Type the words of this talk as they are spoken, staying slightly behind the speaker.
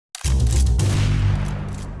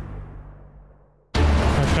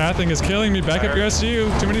pathing is killing me. Back up your SU.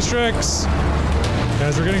 Too many strikes.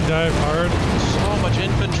 Guys, we're getting dive hard. So much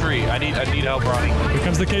infantry. I need help, Ronnie. Here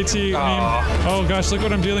comes the KT meme. Oh gosh, look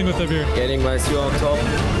what I'm dealing with up here. Getting my SU on top.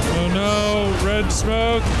 Oh no, red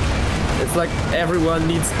smoke. It's like everyone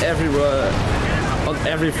needs everywhere on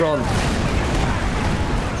every front.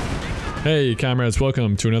 Hey comrades,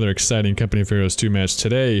 welcome to another exciting Company of Heroes 2 match.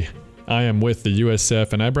 Today, I am with the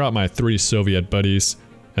USF and I brought my 3 Soviet buddies.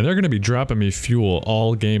 And they're going to be dropping me fuel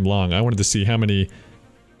all game long. I wanted to see how many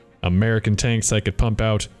American tanks I could pump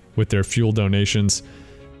out with their fuel donations.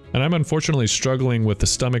 And I'm unfortunately struggling with the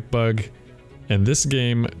stomach bug. And this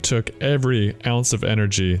game took every ounce of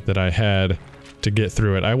energy that I had to get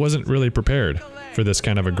through it. I wasn't really prepared for this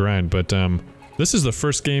kind of a grind, but this is the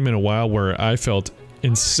first game in a while where I felt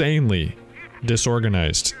insanely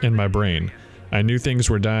disorganized in my brain. I knew things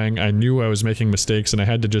were dying, I knew I was making mistakes, and I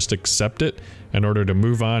had to just accept it in order to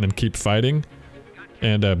move on and keep fighting.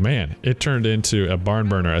 And man, it turned into a barn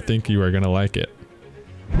burner. I think you are gonna like it.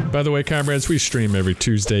 By the way, comrades, we stream every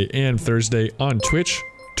Tuesday and Thursday on Twitch,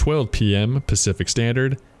 12 p.m. Pacific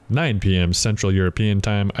Standard, 9 p.m. Central European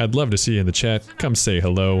Time. I'd love to see you in the chat. Come say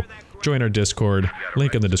hello. Join our Discord,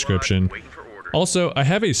 link in the description. Also, I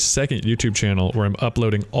have a second YouTube channel where I'm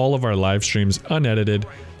uploading all of our live streams unedited,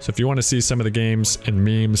 so if you want to see some of the games and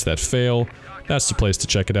memes that fail, that's the place to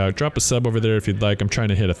check it out. Drop a sub over there if you'd like. I'm trying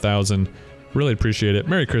to hit 1,000. Really appreciate it.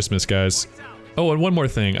 Merry Christmas, guys. Oh, and one more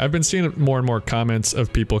thing. I've been seeing more and more comments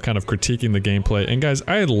of people kind of critiquing the gameplay, and guys,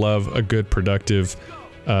 I love a good, productive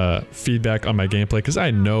feedback on my gameplay, because I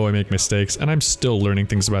know I make mistakes, and I'm still learning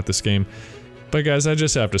things about this game. But guys, I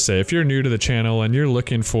just have to say, if you're new to the channel and you're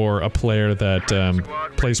looking for a player that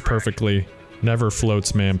plays perfectly, never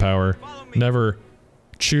floats manpower, never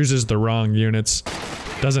chooses the wrong units,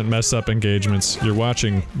 doesn't mess up engagements, you're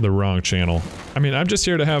watching the wrong channel. I mean, I'm just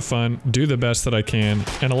here to have fun, do the best that I can,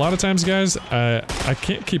 and a lot of times, guys, I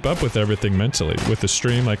can't keep up with everything mentally with the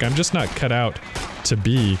stream. Like, I'm just not cut out to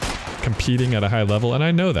be competing at a high level, and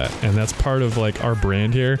I know that. And that's part of, like, our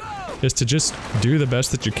brand here, is to just do the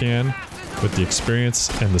best that you can with the experience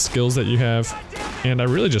and the skills that you have, and I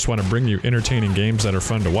really just want to bring you entertaining games that are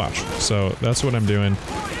fun to watch. So that's what I'm doing.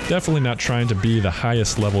 Definitely not trying to be the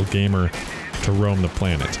highest level gamer to roam the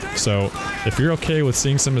planet. So if you're okay with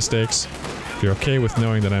seeing some mistakes, if you're okay with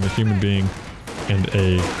knowing that I'm a human being and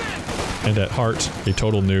at heart a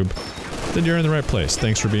total noob, then you're in the right place.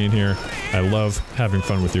 Thanks for being here. I love having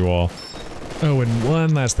fun with you all. Oh, and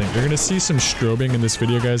one last thing. You're gonna see some strobing in this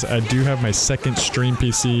video, guys. I do have my second stream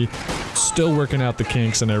PC. Still working out the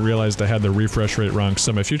kinks, and I realized I had the refresh rate wrong,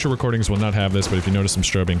 so my future recordings will not have this, but if you notice some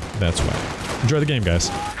strobing, that's why. Enjoy the game,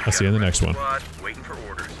 guys. I'll see you in the next one. Waiting for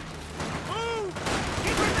orders.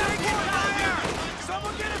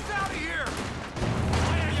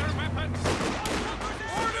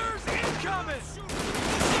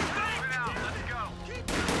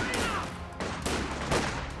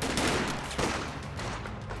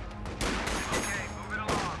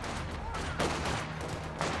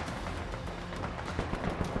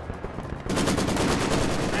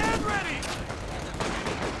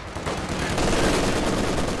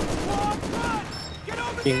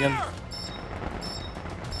 Get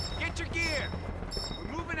your gear.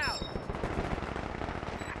 We're moving out.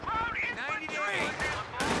 90 degrees.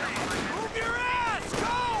 Move your ass. Go.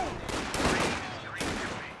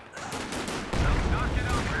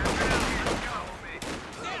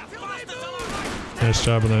 Nice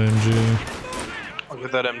job with that MG. Look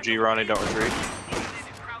at that MG, Ronnie. Don't retreat.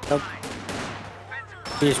 Nope.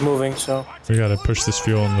 He's moving, so We gotta push this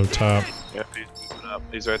fuel on the top. Yep, he's moving up.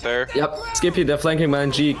 He's right there. Yep, Skippy, they're flanking my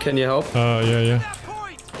NG. Can you help? Yeah.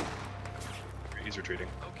 He's retreating.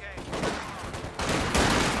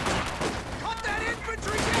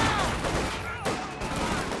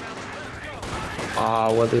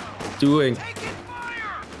 Ah, what is doing?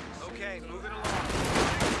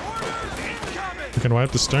 We can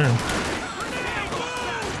wipe the stern.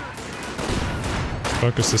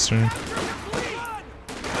 Focus the stern.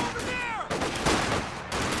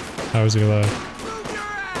 How is he alive?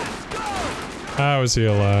 How is he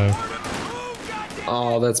alive?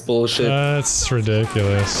 Oh, that's bullshit. That's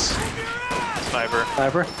ridiculous. Sniper.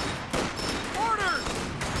 Sniper.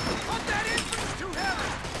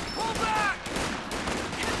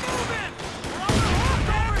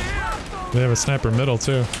 They have a sniper middle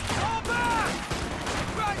too.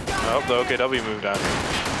 Oh, the OKW moved down.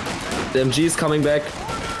 The MG is coming back.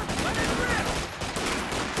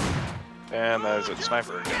 And there's a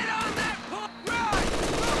sniper again.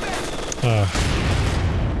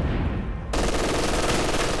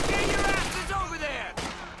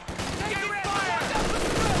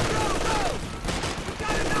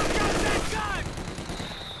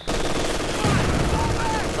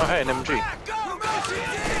 hey, an MG.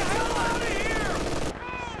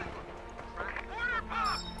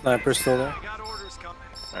 Sniper's still there.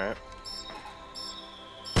 Alright.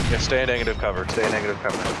 Yeah, stay in negative cover. Stay in negative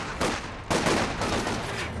cover.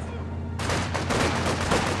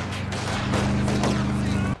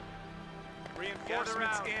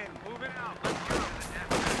 Reinforcements in. Moving out.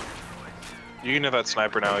 You can have that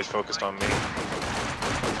sniper now. He's focused on me.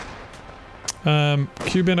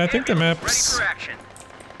 Cuban, I think the map's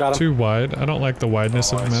Got him. too wide. I don't like the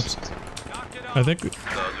wideness of the maps. I think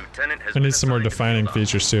it needs some more defining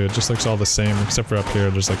features too. It just looks all the same, except for up here,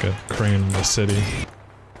 there's like a crane in the city.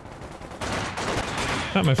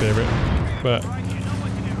 Not my favorite, but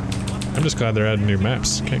I'm just glad they're adding new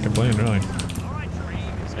maps. Can't complain, really.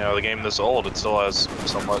 You know, the game this old, it still has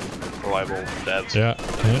somewhat reliable devs. Yeah,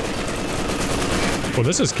 yeah. Well,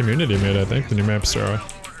 this is community made, I think. The new maps are.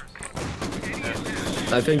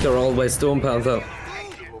 I think they're always Storm Panther.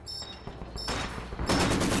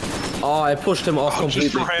 Oh, I pushed him off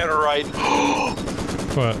Just completely. ran right.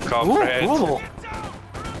 What? Comprehend. Ooh,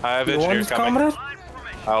 I have you it want here this, coming. comrade?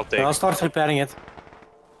 I'll take I'll it. start repairing it.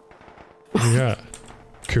 We got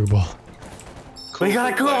Kubal. We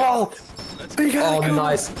got a Kubal! We got Oh, a Kubal!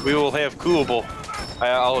 nice. We will have Kubal.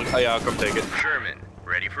 I'll come take it. Sherman,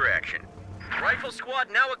 ready for action. Rifle squad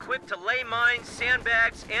now equipped to lay mines,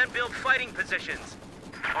 sandbags, and build fighting positions.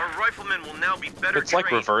 Our riflemen will now be better It's like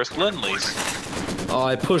trained. reverse Lindley's. Oh,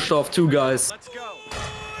 I pushed off 2 guys. Let's go.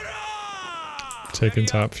 Taking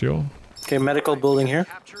top fuel. Okay, medical building here.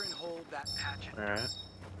 Capture and hold that patch. Alright.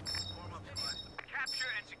 Capture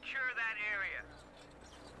and secure that area.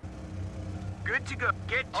 Good to go.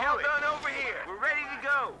 Get to it. All done over here. We're ready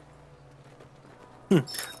to go.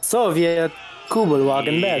 Soviet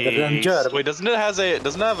Kubelwagen better than German. Wait, doesn't it have a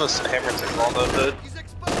hammer signal on the hood?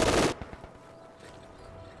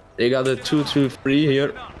 They got a 223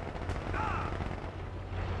 here.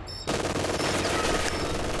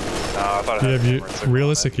 I thought it Do you had have a hammer signal on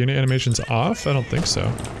realistic unit animations off? I don't think so. All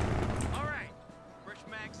right. Fresh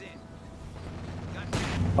mags in.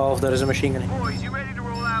 Oh, there is a machine gun. Boys, you ready to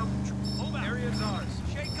roll out? Hold on. Area's ours.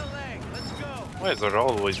 Shake a leg. Let's go. it. Why is there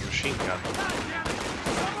always machine gun?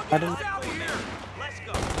 I don't. Out here. Let's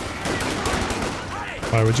go.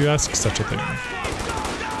 Why would you ask such a thing?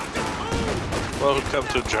 Welcome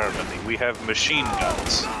to Germany. We have machine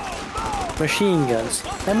guns. Machine guns.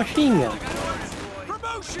 A machine gun.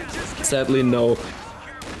 Promotion just Sadly, no.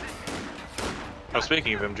 I'm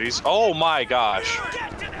speaking of MGs. Oh my gosh.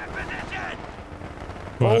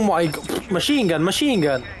 What? Oh my god. Machine gun, machine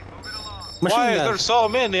gun. Machine Why is gun. there so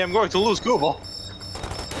many? I'm going to lose Kubal.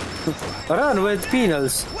 Run with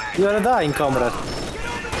penals. You are dying, comrade.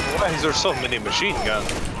 Why is there so many machine guns?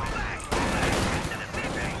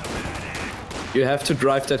 You have to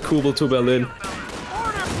drive that Kubel to Berlin.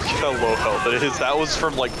 How low health it is. That was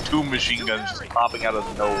from like 2 machine guns just popping out of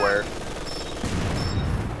nowhere.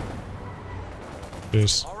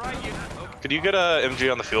 Jeez. Could you get a MG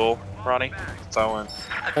on the fuel, Ronnie? That's I went.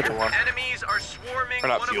 One. Enemies are swarming Or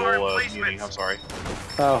not one fuel, of our muni, I'm emplacements. sorry.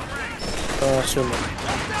 Oh. Assuming.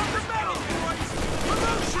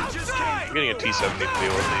 I'm getting a T-70 to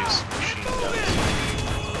deal with these machine guns.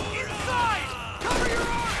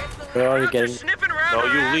 Where are you They're getting? sniffing around No,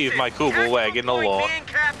 our you leave asses. my Kubel Tactical wagon point alone. being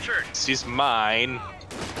captured. She's mine.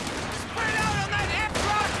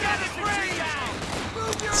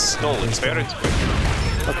 Stolen parents.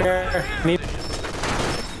 Okay, me.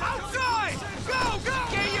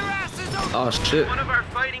 Oh shit. One of our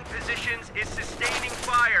fighting positions is sustaining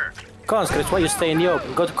fire. Conscripts, why you stay in the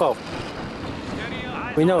open? Go to Cove.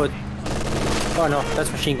 We know it. Oh no,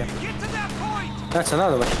 that's machine gun. get to that point. That's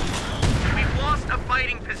another one. We've lost a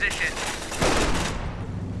fighting position.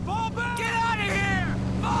 Fall back. Get out of here.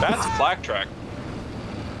 Fall That's flak track.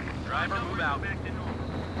 Driver, move out.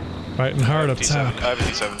 Fighting hard up I top. have a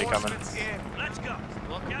T-70 coming. Let's go.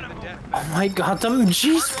 Look at him. Oh my god, the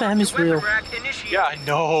G spam is Weapon real. rack initiated. Yeah, I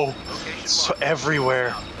know. Location It's locked. everywhere.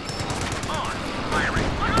 On. Firing.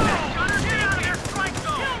 Gunners, get out of their strike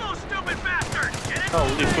zone. Kill those stupid bastards. Get in. Oh,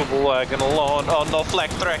 leave Kubel wagon alone. Oh no, flak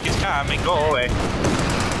track is coming. Go away.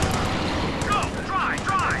 Go. Drive.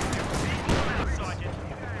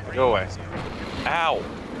 Go away. Ow.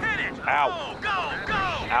 Hit it. Ow. Go.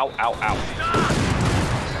 Ow, ow, ow.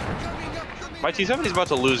 My T-70 is about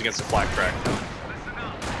to lose against the flak track.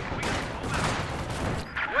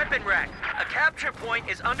 Weapon rack. A capture point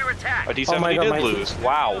is under attack. My T-70 Oh my God, did my- lose.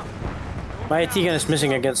 Wow. My AT gun is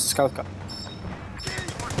missing against the scout car.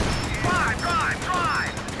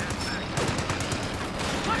 Drive.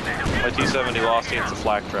 What the hell? My T-70 lost against the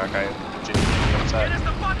flak track. I am genuinely Get upset. us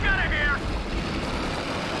the fuck out of here.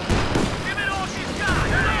 Give it all she's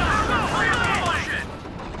got.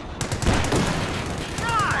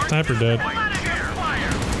 Sniper dead. I'm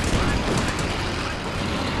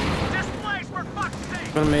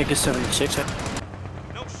gonna make a 76. No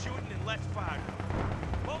shooting and let's fire.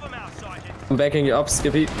 Move him out, Sergeant. I'm backing you up,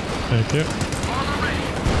 Skippy. Thank you. Armor ready.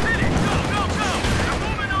 Hit it. Go, go, go. They're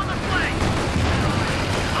moving on the flank.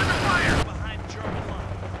 Under fire. Behind German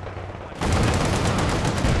line.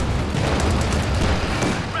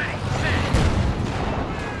 Ready, set.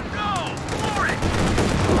 Go, for it.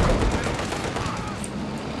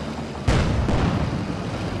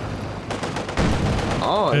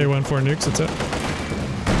 Oh, Hey, 1-4 nukes, that's it.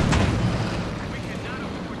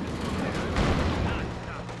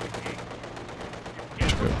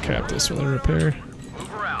 Should go cap this with a repair. Move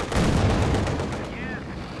her out.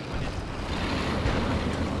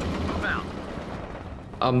 Move out.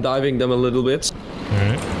 I'm diving them a little bit.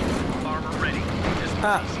 Alright. Armor ready. Just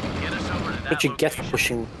get us over to that What you get for location.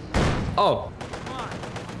 pushing? Oh,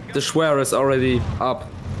 the Schwer is already up.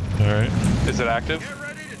 Alright. Is it active?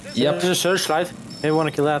 Yep, There's a searchlight. Maybe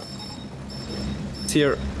wanna kill that. it's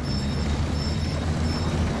here.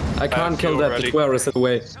 I can't kill fuel that. ready. The Schwer is in the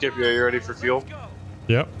way. Skip, are you ready for fuel?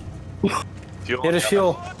 Yep. Fuel. Get a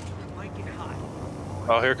fuel.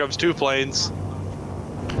 Oh, here comes 2 planes.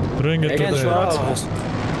 Bring it to Against the... us.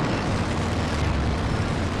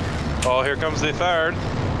 Oh, here comes the 3rd.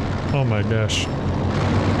 Oh my gosh.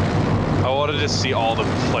 I wanted to see all the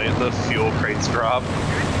fuel crates drop.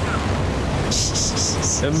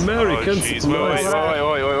 American Oh, jeez. supplies.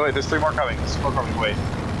 Wait. There's 3 more coming. There's 4 coming. Wait.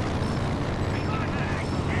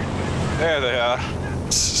 There they are.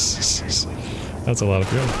 That's a lot of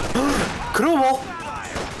fuel. Krummel!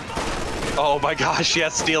 Oh my gosh,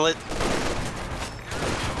 yes, steal it.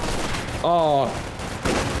 Oh,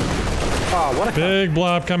 Oh, what a Big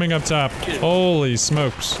blob coming up top. Holy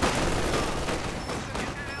smokes.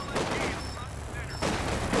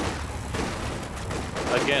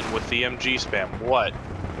 Again, with the MG spam. What?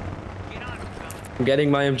 I'm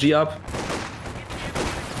getting my MG up.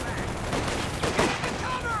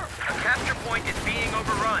 A capture point is being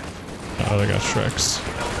overrun. Oh, they got Shreks.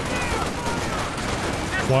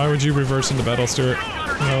 Why would you reverse into battle, Stuart?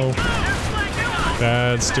 No.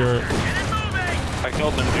 Bad, Stuart. I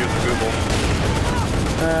killed them with Google.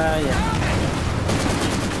 yeah.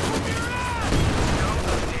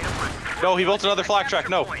 No, he built another flak track.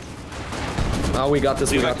 No. Oh, we got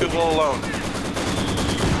this. We Leave got that this. Google alone.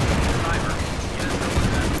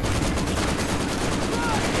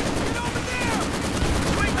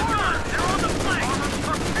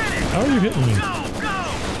 How are you hitting me?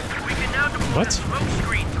 We can now deploy What? a smoke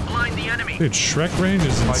screen to blind the enemy. Dude, Shrek range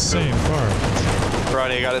is insane far.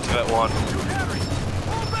 Ronnie, I got it to that 1.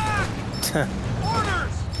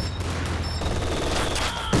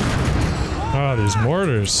 Ah, these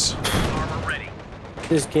mortars. Armor ready.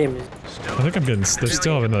 This game is. I think I'm getting... They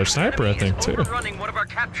still have another sniper, I think, too. Overrunning one of our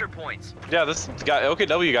capture points. Yeah, this guy,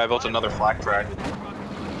 OKW guy, built another flak track.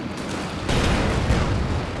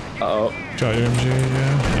 Uh-oh. Got your MG,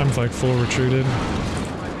 yeah. I'm like full retreated.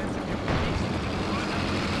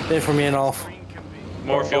 Stay for me and off.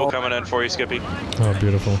 More fuel coming in for you, Skippy. Oh,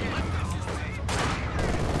 beautiful.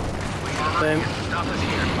 Same. Stop us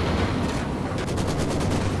here.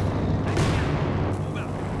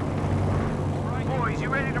 Boys, you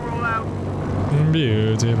ready to roll out?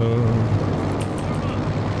 Beautiful.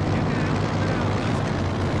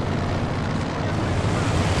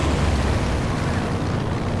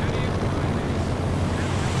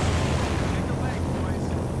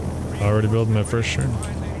 Already building my first turn.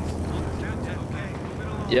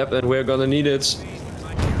 Yep, and we're gonna need it.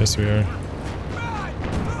 Yes, we are.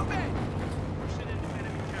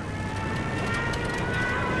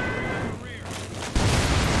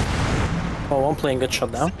 Oh, one plane got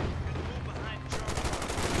shot down.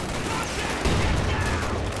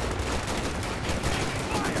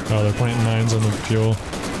 Oh, they're planting mines on the fuel.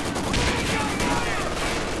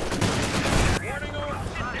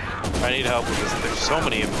 I need help with this. There's so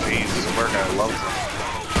many MGs. This is where I love them.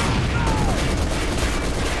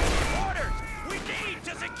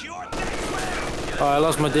 Oh, I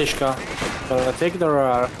lost my Dishka. But I take it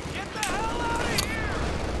or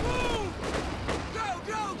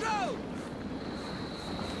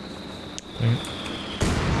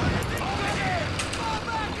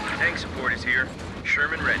Tank support is here.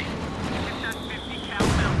 Sherman ready.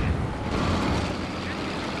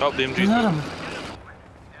 Oh, the MG's.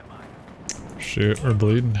 Shoot, we're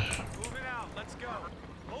bleeding.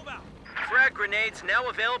 Frag grenades now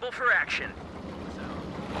available for action.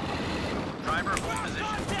 Driver, hold position.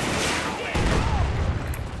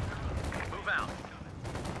 Move out.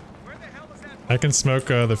 Where the hell is that? I can smoke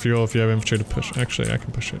the fuel if you have infantry to push. Actually, I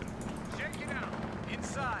can push it. Check it out.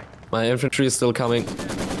 Inside. My infantry is still coming.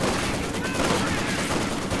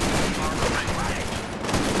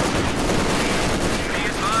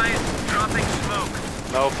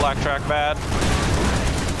 No, black track bad.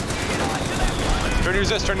 Turn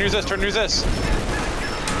resist, turn resist, turn resist.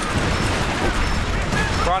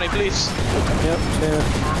 Ronnie, please. Yep, same.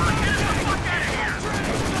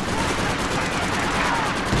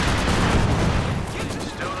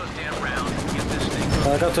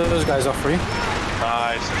 I got those guys off for you.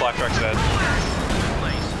 Nice, black track's dead.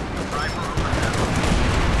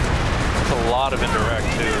 That's a lot of indirect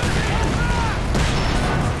too.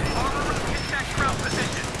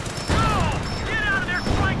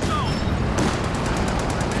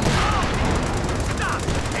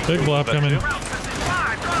 Big blob coming.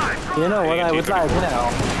 You know what I would like now?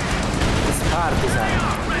 It's partisan.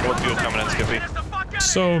 What fuel coming in, Skippy?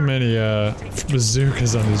 So many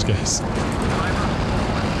bazookas on these guys.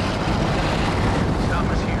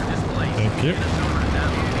 Thank you.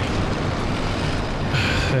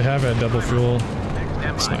 They have had double fuel.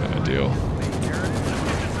 It's not ideal.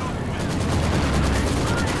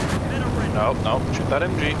 Nope, nope. Shoot that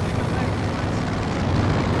MG.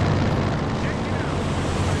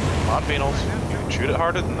 Come on, Beanles. You can shoot it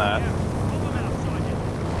harder than that.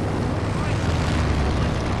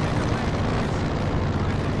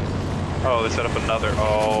 Oh, they set up another.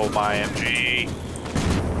 Oh, my MG.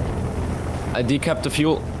 I decapped the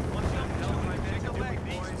fuel.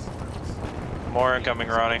 More incoming,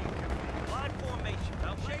 Ronnie.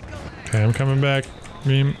 Okay, I'm coming back.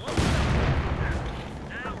 Beam.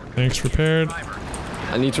 Tanks repaired.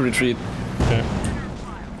 I need to retreat. Okay.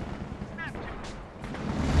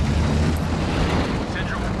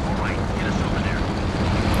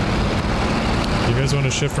 You guys want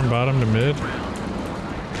to shift from bottom to mid? We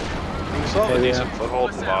still have a decent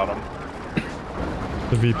foothold at the bottom.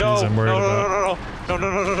 The VPs I'm worried about.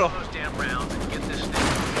 No.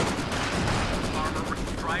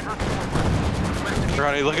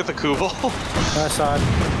 Ronnie, look at the Kuval. I saw it.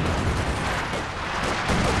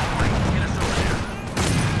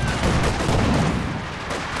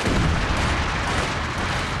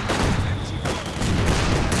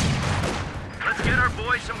 Let's get our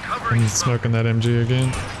boys some cover. I'm smoking that MG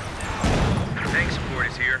again. Tank support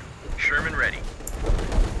is here. Sherman ready.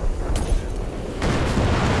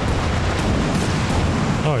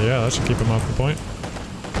 Oh yeah, that should keep him off the point.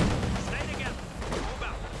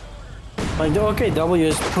 Like the OKW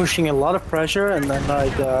is pushing a lot of pressure, and then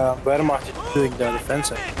like Wehrmacht is doing the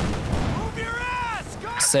defensive.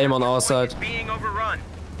 Same on our side. Being overrun.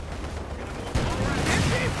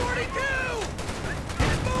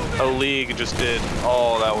 A league just did.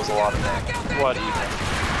 Oh, that was a lot of damage. What even?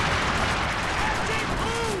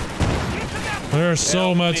 There's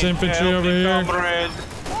so much infantry over here. Comrade.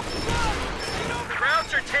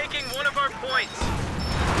 Krauts are taking one of our points.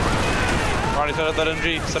 Ronnie, set up that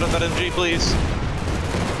MG. Set up that MG, please.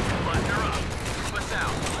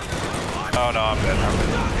 Oh no, I'm dead.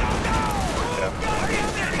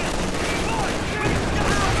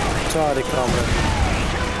 Sorry, comrade.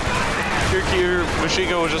 Your machine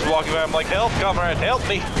gun was just walking by. I'm like, help, comrade, help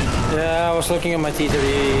me. Yeah, I was looking at my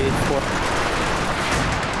T-34.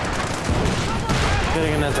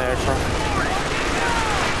 Getting an anti-air truck.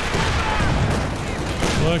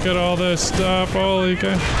 Look at all this stuff. Holy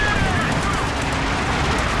cow.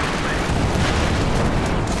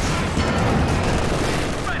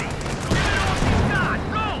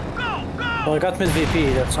 Well, I got mid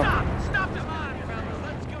VP, that's something.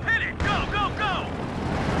 Hit it! Go, go, go!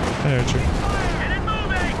 Hey, Archer. Get it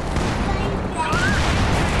moving!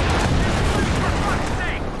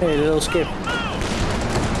 Hey, little skip.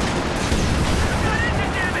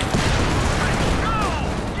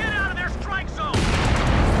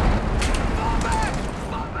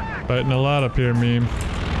 Fighting a lot up here, meme.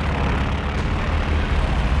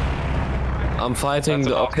 I'm fighting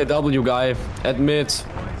the OKW guy at mid.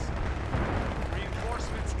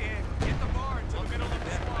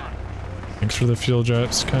 Thanks for the fuel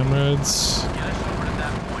drops, comrades.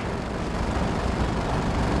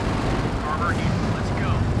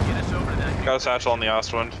 Got a satchel on the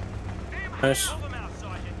Ostwind. Nice.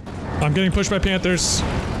 I'm getting pushed by Panthers.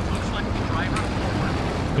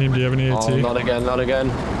 Meme, do you have any AT? Oh, not again, not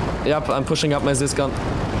again. Yep, I'm pushing up my Zis gun.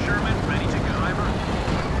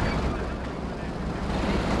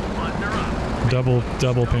 Double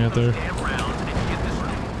Panther.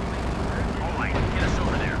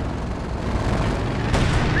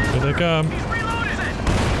 Here they come.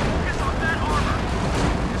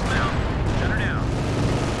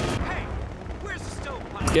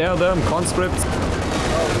 Scare them, conscripts.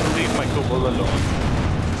 Leave my Kuval alone.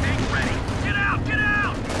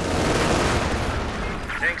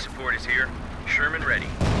 support is here. Sherman ready.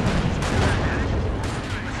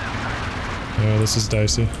 Yeah, this is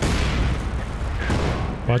dicey.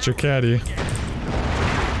 Watch your caddy.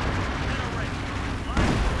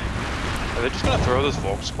 Are they just gonna throw this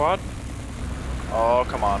Volk squad? Oh,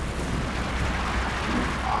 come on.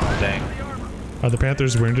 Oh, dang. Are the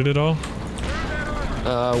Panthers wounded at all?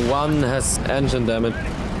 One has engine damage.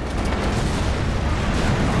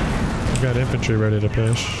 We've got infantry ready to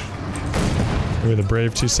push. We're the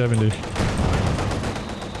brave 270.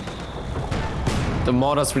 The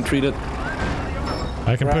mortars retreated.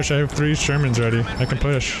 I can push. I have 3 Shermans ready. I can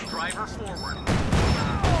push. Driver forward.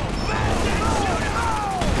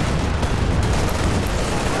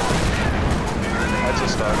 That's a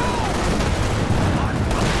start.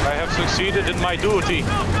 I have succeeded in my duty.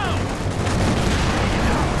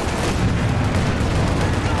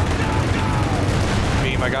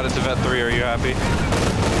 Beam, I got it to Vet 3. Are you happy?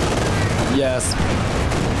 Yes.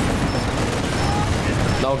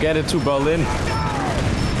 Now get it to Berlin.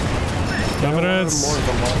 Comrades!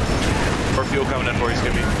 More fuel coming in for you,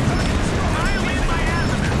 Skippy.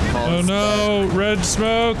 Oh no! Red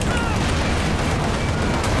smoke!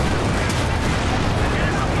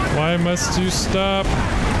 Why must you stop?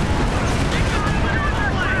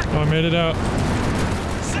 Oh, I made it out.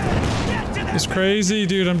 It's crazy,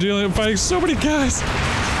 dude. I'm fighting so many guys.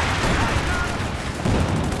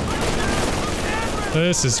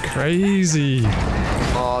 This is crazy.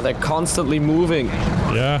 Oh, they're constantly moving.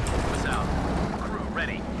 Yeah.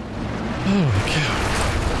 Oh my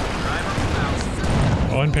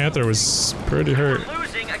god. One Panther was pretty hurt.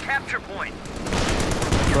 Losing a capture point.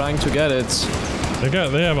 Trying to get it. They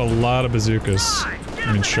have a lot of bazookas.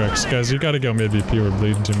 I mean Shreks. Guys, you gotta go mid VP, we're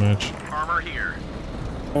bleeding too much. Armor here.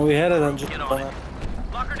 And we had it on just Get on it.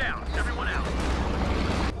 Lock her down. Everyone out.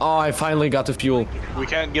 Oh, I finally got the fuel. We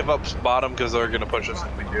can't give up bottom because they're gonna push us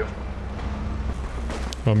if we do.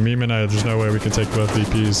 Well, Meme and I, there's no way we can take both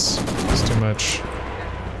VPs. It's too much.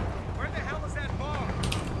 Where the hell is that bar?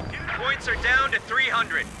 Points are down to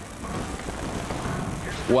 300.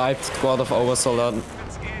 Wiped squad of Oversoldaten.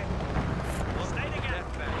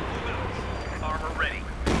 Armor ready.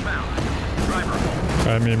 Move out. Driver hold.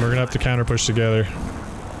 I mean, we're gonna have to counter push together.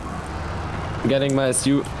 Getting my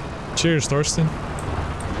SU. Cheers, Thorsten. Move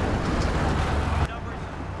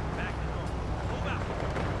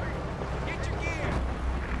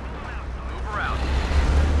her out.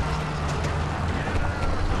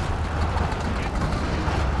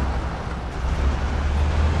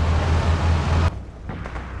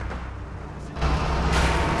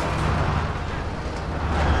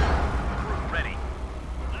 Ready.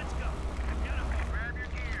 Let's go. Grab your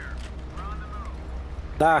gear. We're on the move.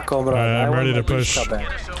 Daar komen we. Alright, I'm ready to push. Get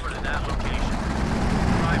us over to that location.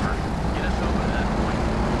 Driver, get us over to that point.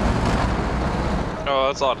 Oh,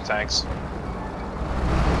 that's a lot of tanks.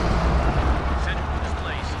 Central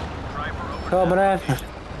displaced. Driver over to Come that on. location.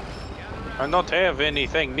 I don't have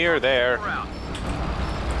anything near there. We're out.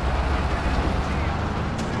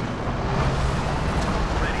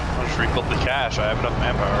 Ready. I'll just rebuild the cache. I have enough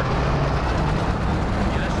manpower.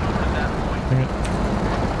 Get us over to that point. Dang it.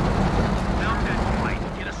 Mount that point.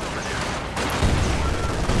 Get us over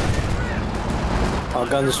there. Our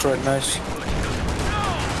gun destroyed, nice.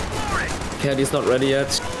 Caddy's not ready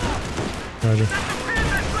yet. Roger.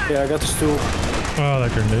 Yeah, I got the stool. Oh,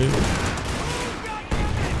 that grenade.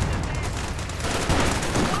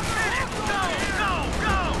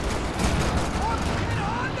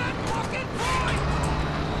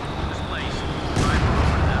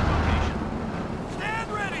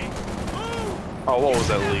 Oh, what was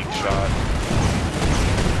that leak shot?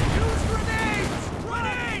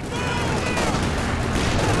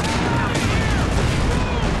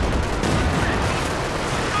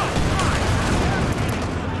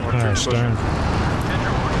 Gosh darn.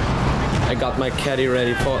 I got my caddy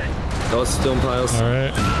ready for those stone piles.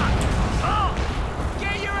 Alright.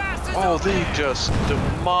 Oh, they just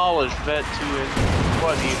demolished Vet 2 in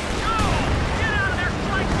what even?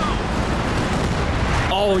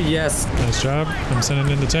 Oh yes. Nice job. I'm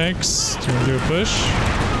sending in the tanks. Do you want to do a push?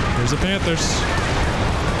 Here's the Panthers.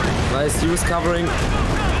 Nice use covering.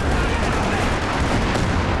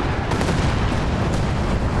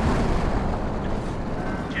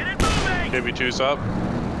 KB2's up.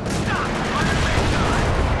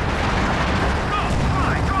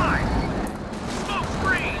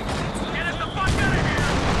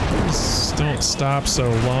 Just don't stop so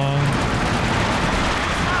long.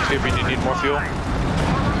 KB, do you need more fuel?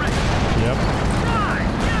 Yep.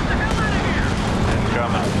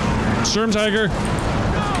 Coming. Sturm Tiger.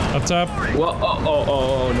 Up top. Whoa,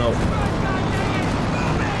 oh no.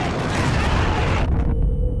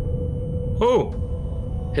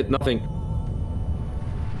 Oh! Hit nothing.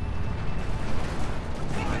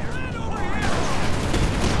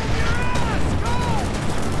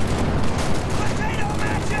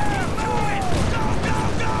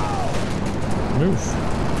 Move.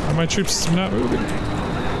 Why are my troops not moving?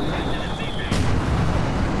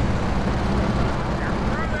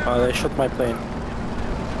 Oh, they shot my plane.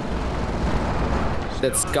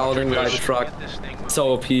 That scouting light truck.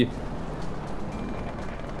 So OP. There's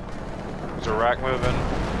a rack moving.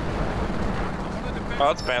 Oh,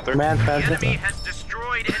 it's Panther. Command The Panther. enemy has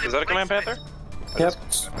destroyed an Is that a Command Panther? Yep.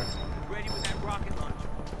 Ready with that rocket launcher.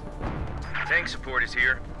 Tank support is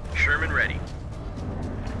here. Sherman ready.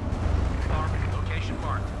 Location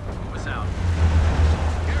marked. Move us out.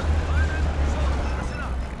 Here, listen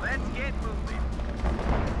up. Let's get moving.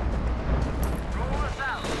 Roll us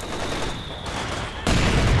out.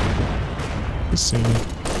 Let's see. Well,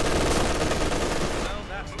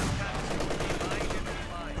 that's the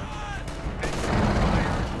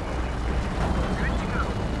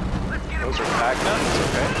Those are pack guns,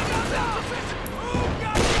 okay.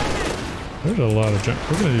 There's a lot of junk.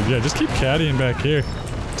 We're gonna, yeah, just keep caddying back here.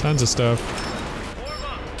 Tons of stuff.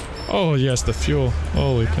 Oh yes, the fuel.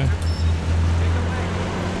 Holy cow.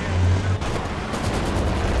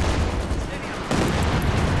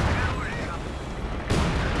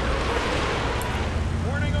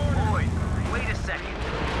 warning order. Boy, wait a second.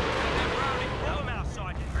 Pull them out,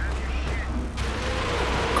 Sergeant.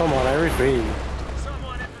 Come on, I referee.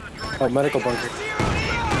 Someone into the driver's Oh, medical bunker.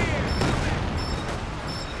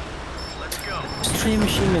 Let's go. There's 3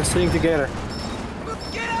 machine guns sitting together.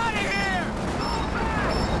 Get out of here!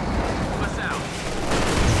 Move us out.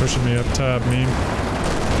 Pushing me up top, mean.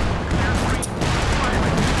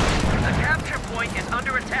 The capture point is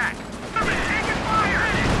under attack. Taking fire!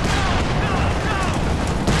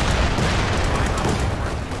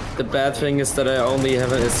 The bad thing is that I only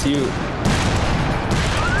have an SU.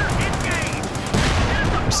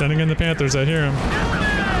 We're sending in the Panthers, I hear them.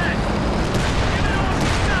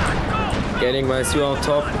 Getting my SU on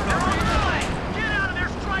top. Get out of their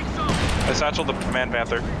strike zone! I satcheled the Command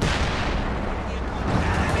Panther.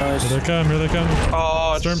 Nice. Here they come, here they come.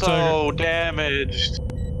 Oh, it's Storm so damaged.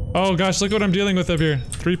 Oh gosh, look what I'm dealing with up here.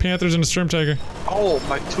 3 Panthers and a Storm Tiger. Oh,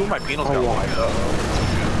 my 2 of my penals got wow. wide up.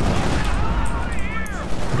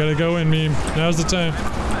 We gotta go in, meme. Now's the time.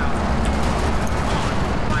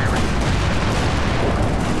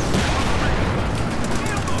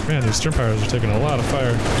 Man, these Storm Powers are taking a lot of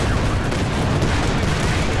fire.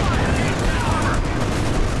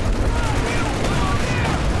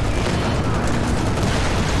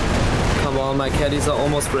 Come on, my caddies are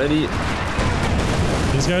almost ready.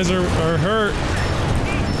 These guys are hurt.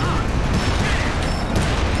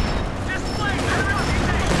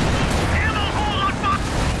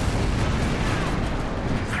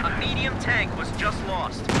 A medium tank was just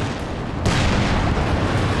lost.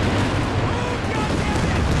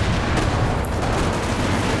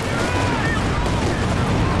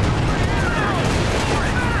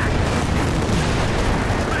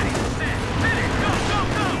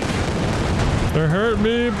 They're hurt,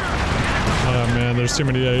 me. Oh man, there's too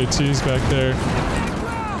many AATs back there.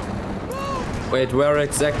 Wait, where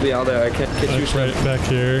exactly are they? I can't get you Like right back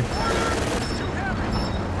here. Drive!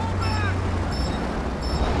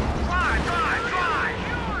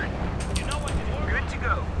 You know what? Good to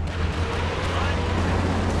go.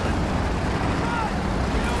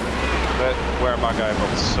 But where my guy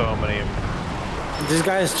built so many. This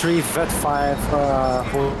guy has 3 Vet 5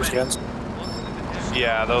 horse guns.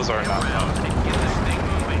 Yeah, those are not.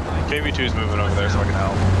 KV2's moving over there so I can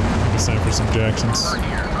help. It's time for some Jacksons.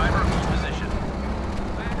 Driver hold position.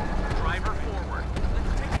 Driver forward.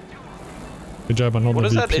 Good job on holding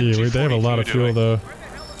What the is that VP. They have a lot of MG42 fuel doing? though.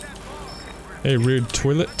 Hey, rude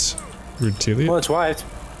toilet. Rude toilet. Well, it's white.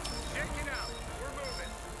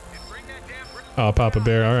 Oh, Papa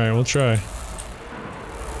Bear. Alright, we'll try.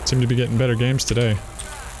 Seem to be getting better games today.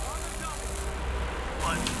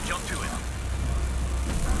 Jump to it.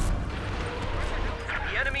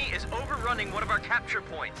 The enemy is overrunning one of our capture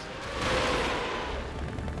points.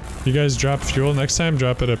 You guys drop fuel next time?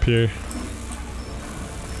 Drop it up here.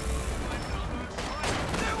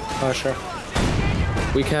 Oh, sure.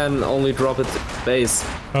 We can only drop it to base.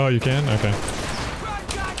 Oh, you can? Okay.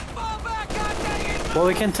 Well,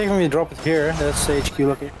 we can technically drop it here. That's HQ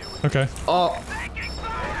looking. Okay. Oh,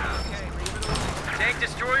 Tank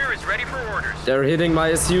destroyer is ready for orders. they're hitting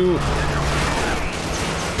my SU.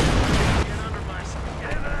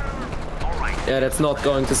 Yeah, that's not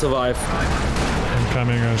going to survive. I'm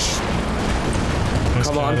coming, Rush. Nice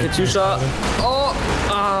Come on, caddy, nice Katyusha. caddy. Oh!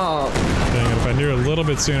 Ah! Dang it, if I I knew a little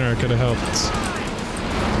bit sooner, I could have helped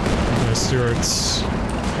my Stewarts.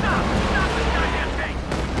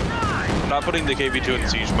 I'm not putting the KV-2 in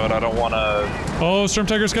siege mode. I don't want to... Oh, Storm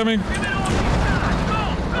Tiger's coming!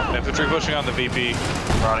 Infantry pushing on the VP,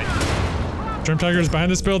 Ronnie. Storm Tiger's behind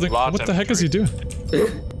this building. Lots What the heck is he doing? We're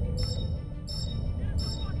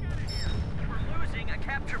losing a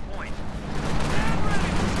capture point.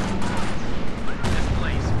 This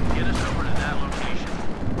place, get us over to that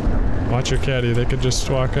location. Watch your caddy, they could just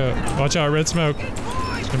walk up. Watch out, red smoke.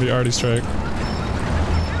 It's gonna be arty strike.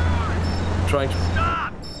 Trying.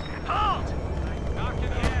 Stop! Halt!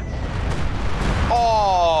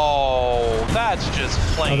 Oh, that's just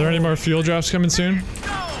plain. Are there any more fuel drops coming soon?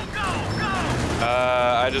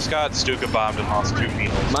 I just got Stuka bombed and lost 2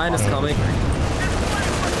 people. Mine is coming.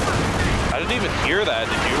 I didn't even hear that.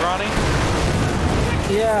 Did you, Ronnie?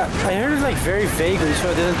 Yeah, I heard it like very vaguely,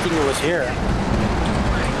 so I didn't think it was here.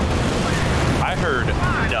 I heard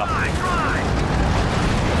nothing.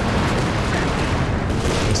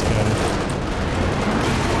 This caddy.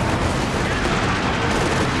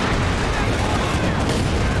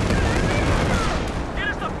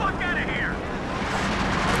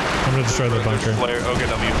 I'm gonna destroy the bunker.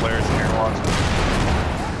 OKW players in here, watch.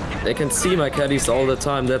 They can see my caddies all the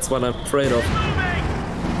time. That's what I'm afraid of.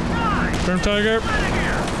 Storm Tiger!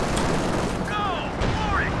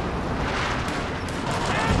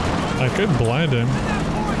 I could blind him.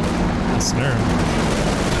 And snare him.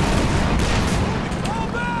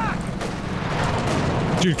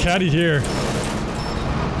 Dude, caddy here.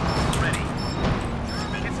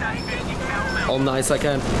 Oh, nice, I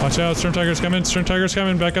can. Watch out, Storm Tiger's coming. Storm Tiger's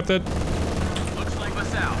coming. Back up that. Looks like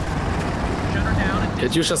us out. Shut her down and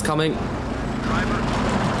Katyusha's coming. driver.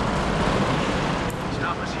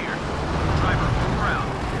 Stop us here. Driver, we're out.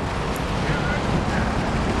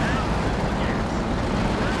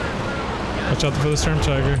 Watch out for the Storm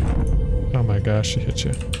Tiger. Oh my gosh, she hit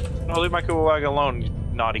you. No, leave my Kuwag alone, you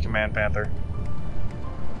naughty Command Panther.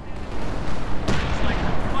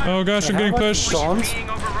 Oh gosh, I'm getting pushed. Storms? Being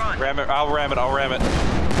overrun. Ram it, I'll ram it.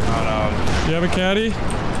 Oh You have a caddy?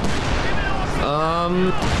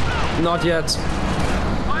 Not yet.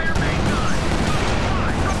 Fire main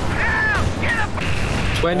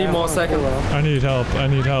gun. 20 more seconds. I need help. I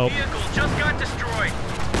need help. Vehicle just got destroyed.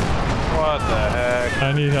 no. What the heck?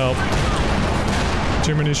 I need help.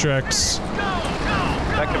 Too many Shreks.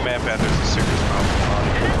 That Command Panther's a serious problem.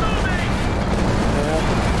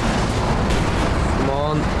 Come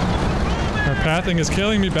on. Our pathing is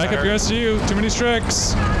killing me. Back up your SU. Too many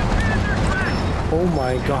Shreks. Oh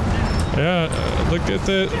my god. Yeah, look at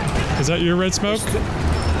the... Is that your red smoke? Good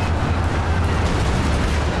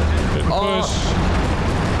Oh. push.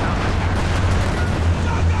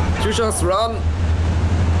 Katyusha's run.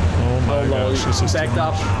 Oh my lol, gosh, this is backed too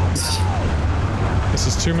up. much. This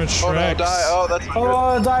is too much Shreks. Oh no, die. Oh, that's good.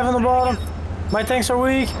 Oh, dive on the bottom. My tanks are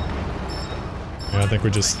weak. Yeah, I think we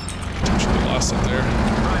just potentially lost it there.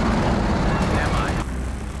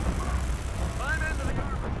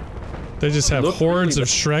 They just have Look hordes really of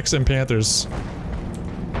Shreks and Panthers.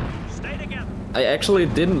 I actually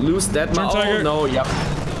didn't lose that Storm much. Tiger. Oh, no, yep.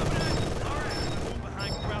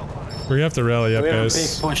 We have to rally up, We have a guys.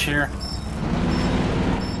 big push here.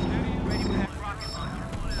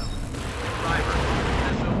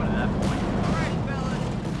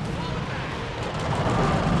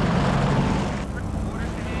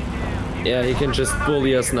 Yeah, he can just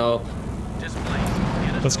bully us now.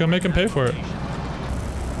 Let's go make him pay for it.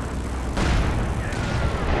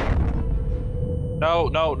 No,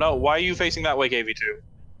 no, no. Why are you facing that way, KV2?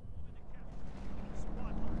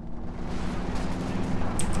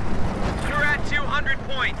 You're at 200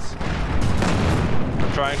 points.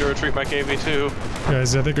 I'm trying to retreat my KV2.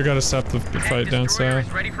 Guys, I think we gotta stop the fight down Destroyer south.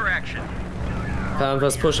 is ready for action.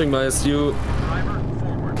 Panther's pushing my SU. Driver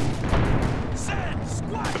forward.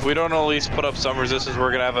 If we don't at least put up some resistance,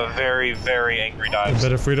 we're gonna have a very, very angry dive.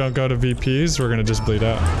 But if we don't go to VPs, we're gonna just bleed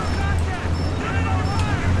out.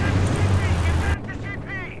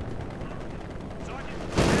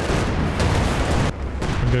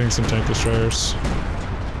 I'm getting some tank destroyers.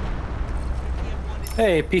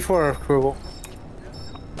 Hey, P4 approval.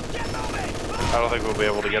 I don't think we'll be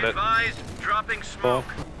able to get it. Advised, dropping smoke.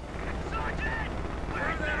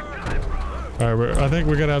 Alright, I think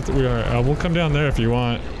we're gonna have to. We'll come down there if you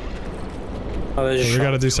want. Oh, they just We shot.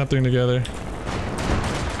 gotta do something together.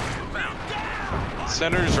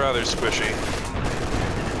 Center's rather squishy.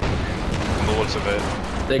 From the looks of it.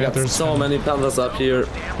 They got Panthers so coming. many Panthers up here.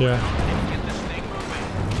 Yeah. Get this thing moving.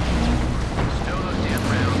 Stow those damn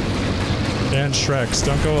rounds. And Shreks.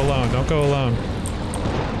 Don't go alone. Don't go alone.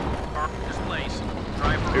 Park displaced.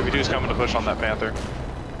 Driver UV2's coming to push on that Panther.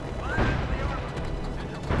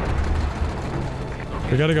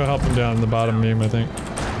 We gotta go help them down in the bottom beam, I think.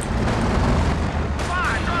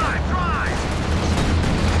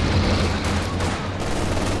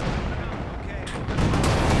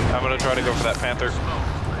 I'm gonna try to go for that Panther.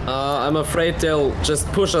 I'm afraid they'll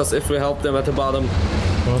just push us if we help them at the bottom.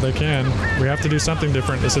 Well, they can. We have to do something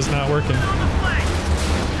different. This is not working.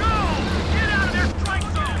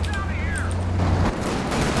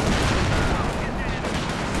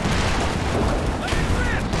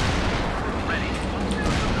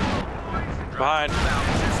 Behind.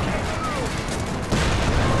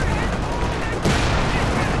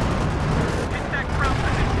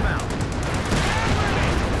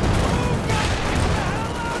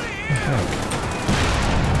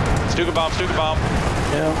 Stuka bomb, Stuka bomb.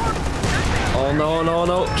 Yeah. Oh no, no,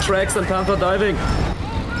 no. Tracks and Panther diving. Not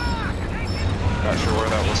sure where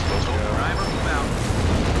that was supposed to go.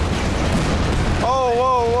 Oh,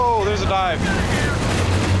 whoa, whoa, there's a dive.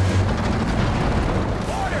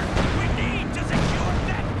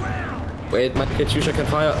 Wait, my Katyusha can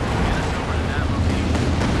fire.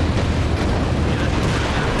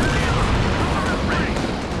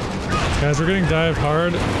 Guys, we're getting dived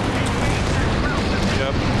hard. Yep.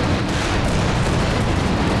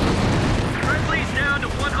 Friendly's down to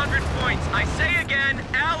 100 points. I say again,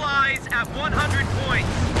 allies at 100 points.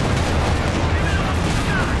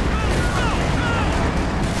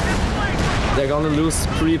 They're gonna lose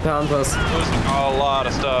 3 Panthers. Losing a lot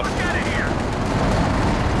of stuff.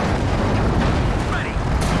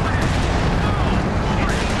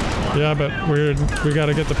 Yeah, but we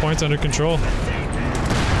gotta get the points under control.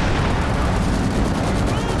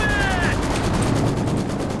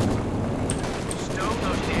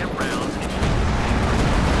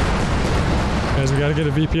 Guys, we gotta get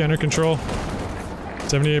a VP under control.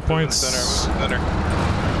 78 points. Center.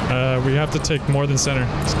 We have to take more than center.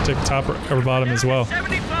 Let's take top or bottom as well.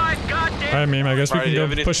 75, goddamn. Alright, meme, I guess we can go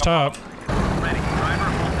push top.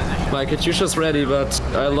 My Katyusha's ready, but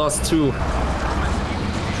I lost 2.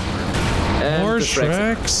 And More the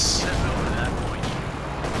Shreks. Shreks.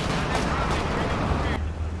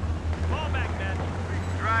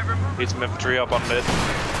 Need some infantry up on mid.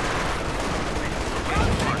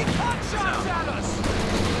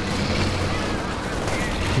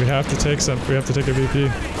 We have to take some. We have to take a VP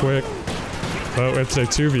quick. Oh, we have to take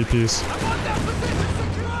 2 VPs.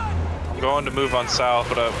 I'm going to move on south,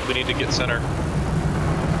 but we need to get center.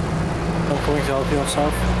 I'm going to help you on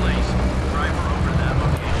south.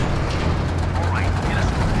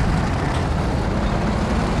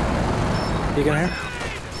 You can hear?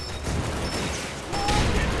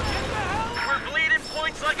 We're bleeding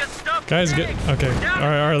points like a stuffed Guys, get okay. All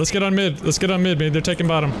right. Let's get on mid. Let's get on mid. Maybe they're taking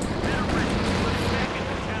bottom.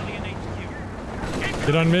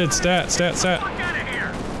 Get on mid. Stat. Do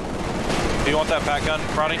you want that pack gun,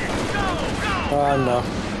 Ronnie? No.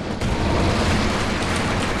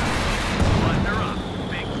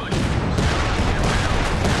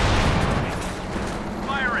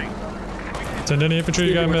 Send any infantry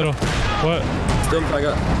you got in middle. What?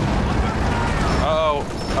 Sturmtiger.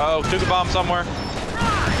 Uh-oh, Stuka bomb somewhere.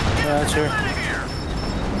 Yeah, that's here.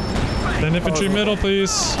 Send infantry middle,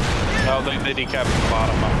 please. Oh, they decapped the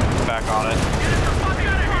bottom. I'm back on it.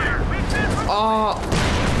 Oh!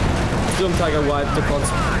 Sturmtiger wiped the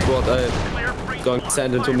squad. Going to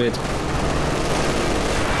send into mid.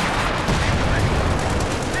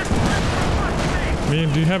 I mean,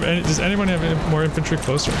 do you have any? Does anyone have any more infantry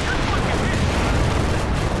closer?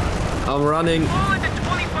 I'm running. Falling to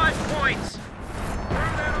 25 points.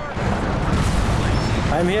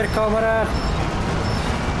 I'm here, comrade.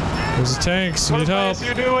 There's the tanks. Need help. What are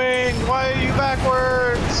you doing? Why are you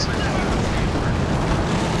backwards?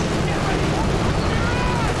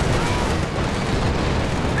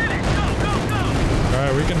 All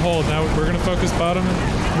right, we can hold. Now we're gonna focus bottom.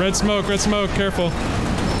 Red smoke. Careful.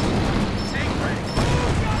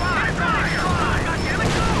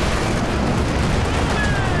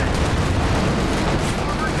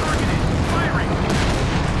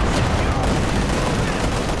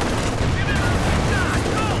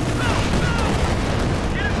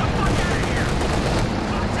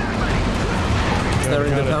 They're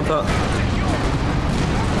in the Panther.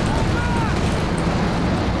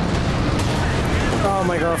 Oh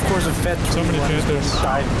my god, of course a fed. So many Panthers.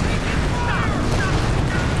 Died.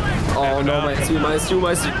 Oh no, my Stu.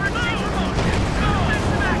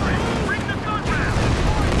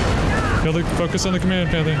 Focus on the command,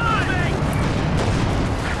 Panther.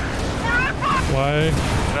 Why?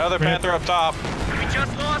 Another Panther up top. We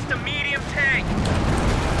just lost a medium tank.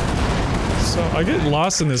 So I get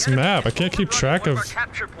lost in this map. I can't keep track of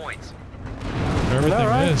capture points. where everything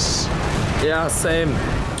is. Yeah, same.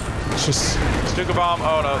 It's just, Stuka bomb.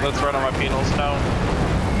 Oh no, that's right on my penals. No.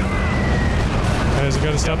 guys, we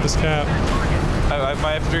gotta stop this cap.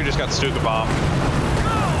 My F3 just got Stuka bomb.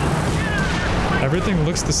 Everything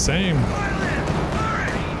looks the same.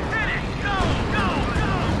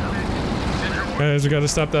 Guys, we gotta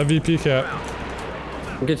stop that VP cap.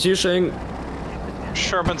 Get you, Shing.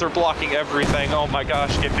 Shermans are blocking everything. Oh my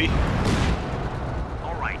gosh, Gippy.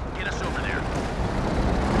 All right, get us over there.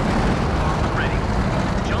 Armor ready.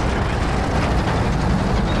 Jump to it.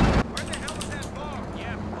 Where the hell is that bar?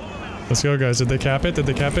 Yeah, pull them out. Let's go, guys. Did they cap it? Did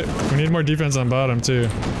they cap it? We need more defense on bottom, too.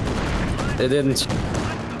 They didn't.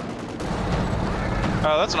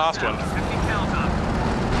 Oh, that's an Ostwind. 50 cal top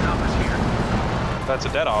us here. That's a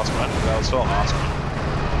dead Ostwind. That was still an Ostwind.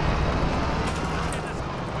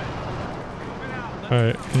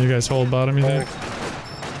 Alright, can you guys hold bottom, you think?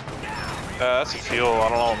 That's a fuel. I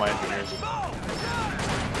don't know what my engineers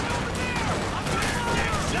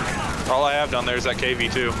are. All I have down there is that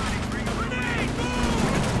KV2.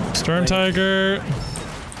 Storm Tiger!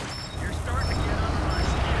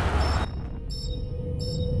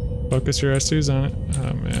 Focus your S2s on it.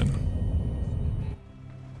 Oh, man.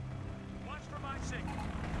 Watch for my signal.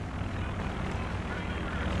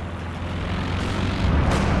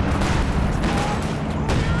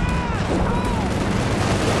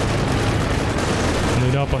 I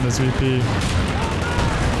need help on this VP.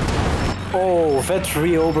 Oh, Vet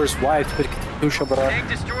 3 Ober's wiped with Katusha, but Tank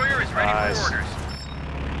destroyer is ready Nice. for orders.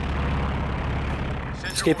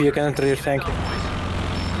 Skippy, you can enter here, thank you.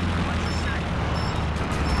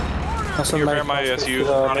 Can you repair my SU,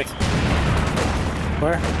 Ronnie?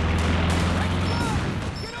 Where?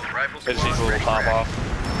 Rifle It just needs a squad little ready top for off.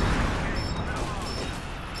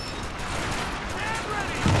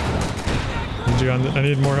 I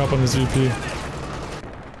need more help on this VP.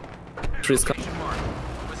 Trees coming.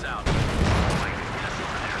 Was out.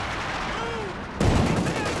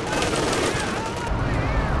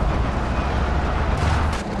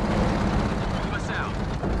 Move us out.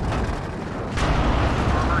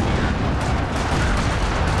 Armor here.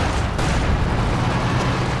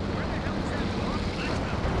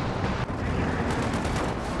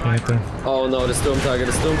 Panther. Oh no, the Storm Tiger,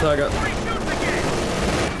 the Storm Tiger.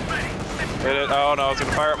 Hit it. Oh no, it's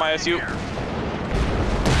gonna fire at my SU.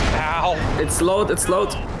 Ow. It's load, it's load.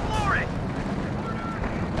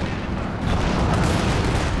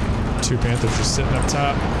 Two Panthers just sitting up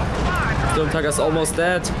top. Storm Tiger's almost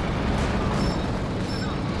dead.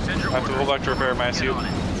 I have to hold back to repair my SU.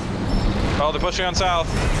 Oh, they're pushing on south.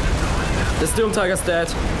 The Storm Tiger's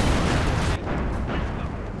dead.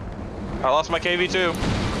 I lost my KV2.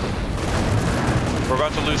 We're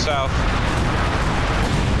about to lose south.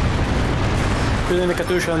 Put in the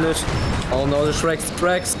Katusha on this. Oh no, the Shreks,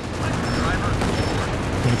 Shreks.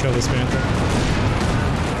 I'm gonna kill this Panther.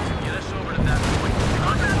 Get us over to that point.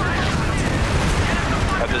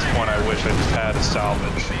 At this point, I wish I just had a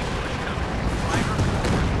salvage.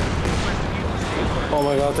 Oh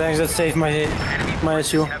my god, thanks, that saved my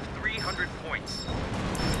SU. Have 300 points.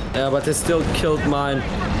 Yeah, but they still killed mine.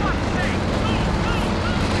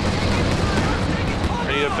 I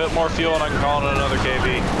need a bit more fuel and I can call in another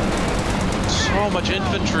KV. So much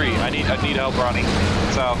infantry. I need help, Ronnie.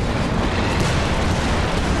 South.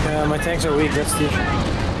 Yeah, my tanks are weak, that's the issue.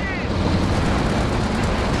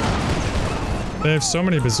 They have so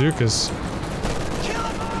many bazookas.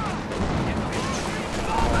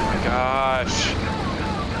 Oh my gosh.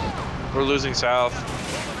 We're losing south.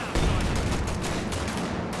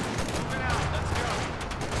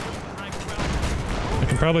 I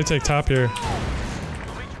can probably take top here.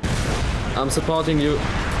 I'm supporting you. We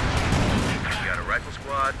got a rifle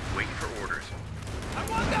squad waiting for orders.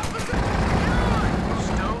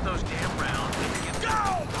 Stow those damn rounds.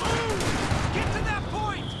 Go! Get to that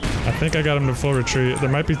point! I think I got him to full retreat. There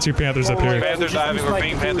might be two Panthers up here. Panther diving. We're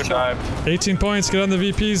being Panther dived. 18 points. Get on the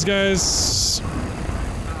VPs, guys.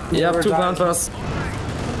 Yep, 2 Panthers.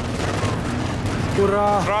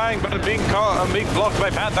 Hurrah! Trying, but being blocked by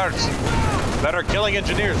Panthers that are killing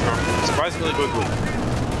engineers surprisingly quickly.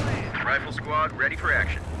 Rifle squad ready for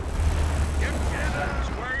action.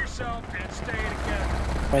 Square yourself and stay together.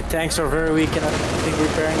 My tanks are very weak and I think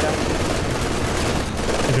repairing them.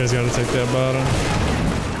 You guys gotta take that bottom.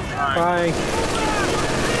 Bye.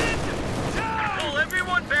 Pull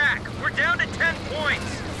everyone back. We're down to 10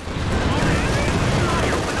 points.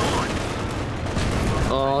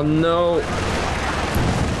 Oh no.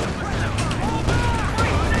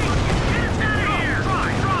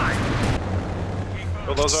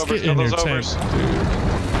 Kill those overs. Get Kill in those your overs. tank.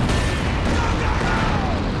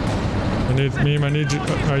 I need you.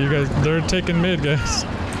 Are you guys? They're taking mid, guys.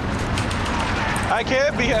 I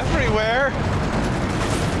can't be everywhere.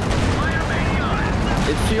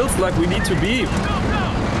 It feels like we need to be.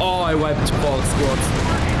 Oh, I wiped all squads.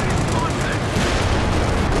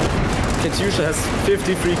 Katyusha has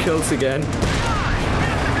 53 kills again.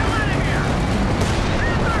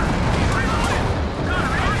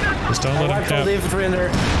 Just don't I let him wiped all cap. the infantry in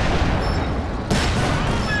there.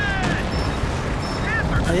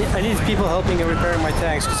 I need people helping and repairing my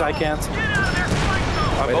tanks because I can't.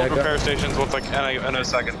 I built repair stations with like in a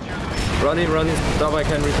second. Ronnie, stop, I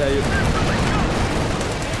can repair you.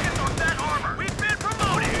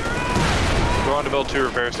 Go on to build 2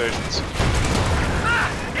 repair stations.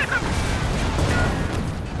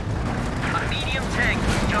 A medium tank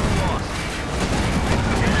just lost.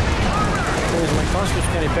 My conscripts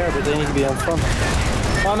can repair, but they need to be on front.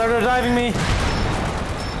 Oh no, they're diving me!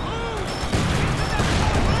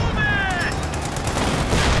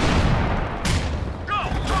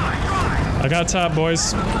 I got top,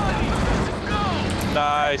 boys.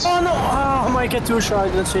 Nice. Oh no! Oh my Katyusha, I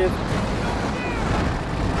didn't see it.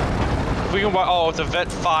 If we can. Oh, it's a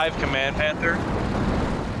Vet 5 Command Panther.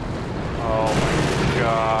 Oh my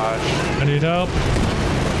gosh. I need help.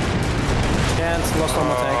 Can't, lost all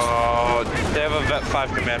my tanks. Oh, they have a Vet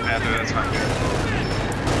 5 Command Panther. That's not good.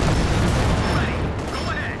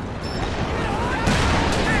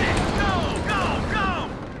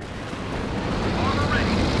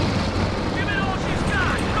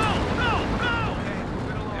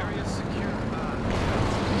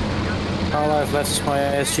 All I've left is my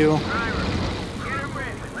SU.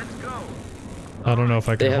 I don't know if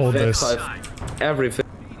I They can have hold Vet this. 5 everything.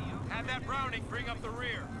 Have that Browning bring up the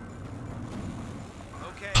rear.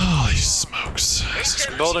 Okay. Holy smokes.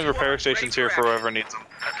 Building repair stations here for whoever needs them.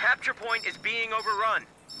 A capture point is being overrun.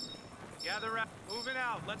 Gather up. Moving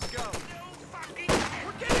out. Let's go.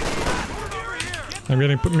 I'm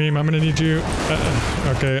getting meme. I'm gonna need you.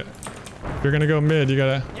 Okay. You're gonna go mid. You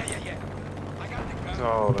gotta.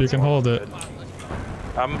 Oh, Hope you can hold it.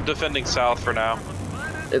 I'm defending south for now.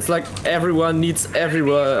 It's like everyone needs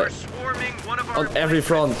everywhere Swarming one of our on every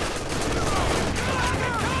front.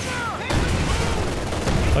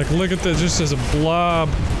 Like, look at this, just as a blob.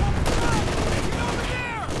 A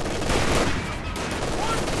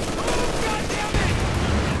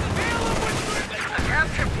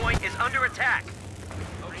capture point is under attack.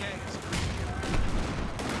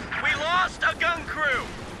 We lost a gun crew.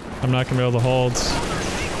 I'm not gonna be able to hold.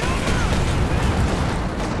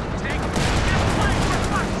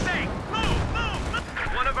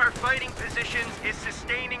 One of our fighting positions is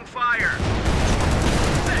sustaining fire.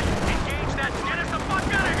 Engage that. Get us the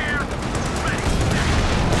fuck out of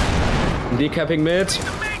here. Decapping mid.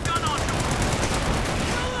 The main gun on.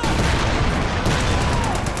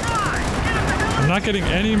 I'm not getting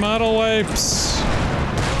any model wipes.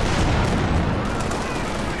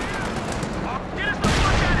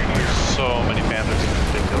 So many Panthers, it's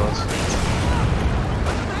ridiculous.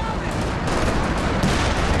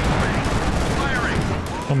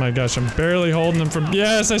 Oh my gosh, I'm barely holding them from.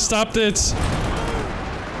 Yes, I stopped it.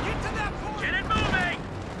 Get it moving.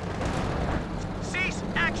 Cease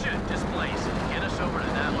action. Displace. Get us over to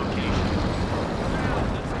that location.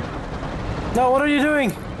 No, what are you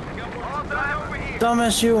doing? Dumb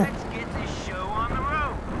SU. Let's get this show on the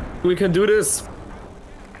road. We can do this.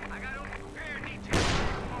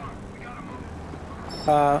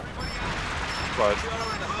 But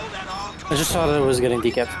I just thought it was getting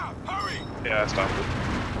decapped. yeah, it's not.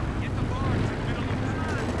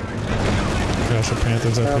 Gosh, the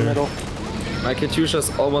Panthers up here. Middle. My Katyusha's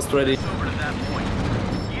almost ready. Over to that point.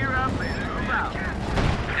 Gear up and move out.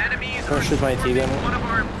 Enemies Don't are shoot my swarming TDM. one of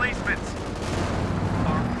our emplacements.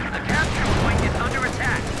 A capture point is under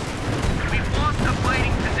attack. We've lost a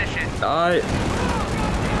fighting position.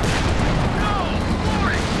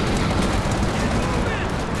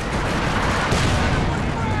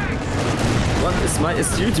 What is my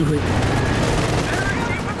SU doing?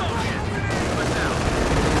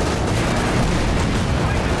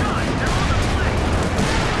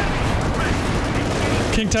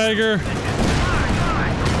 King Tiger.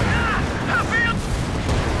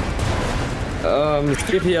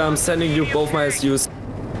 Skippy, I'm sending you both my SUs.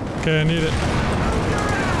 Okay, I need it.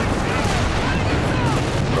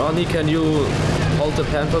 Ronnie, can you hold the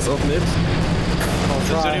Panthers off mid?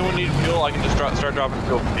 Does anyone need fuel? I can just start dropping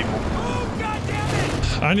fuel for people.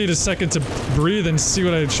 I need a second to breathe and see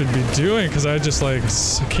what I should be doing because I just like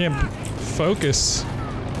can't focus.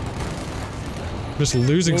 Just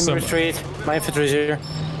losing some. Retreat. My infantry's here.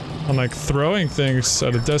 I'm like throwing things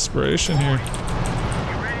out of desperation here.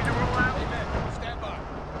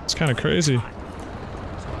 It's kind of crazy.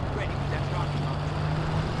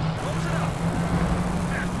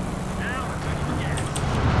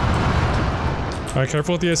 Alright,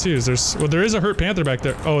 careful with the SUs. There is a hurt Panther back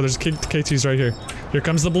there. Oh, there's KTs right here. Here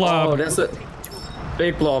comes the blob. Oh, that's a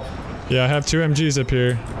big blob. Yeah, I have 2 MGs up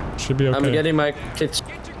here. Should be okay. I'm getting my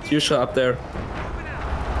Katyusha up there.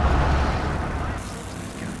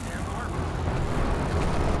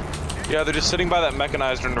 Yeah, they're just sitting by that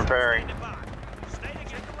mechanized and repairing.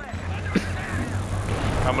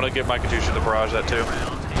 I'm gonna give my Katyusha the barrage that too.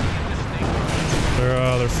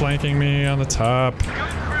 They're flanking me on the top. Your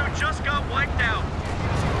crew just got wiped out.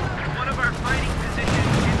 One of our fighting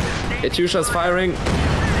positions is Katyusha's firing.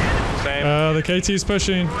 Same. The KT's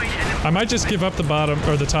pushing. I might just give up the bottom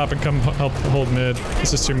or the top and come help hold mid.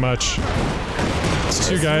 This is too much. There's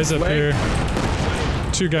 2 guys up here.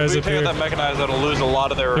 2 guys up If we here. take out that mechanized, that'll lose a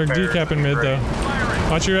lot of their They're repairs. decapping mid though.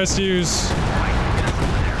 Watch your SUs.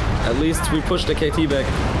 At least we pushed the KT back.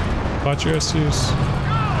 Watch your SUs.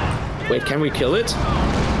 Wait, can we kill it?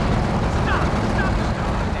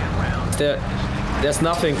 There's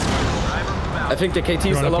nothing. I think the KT's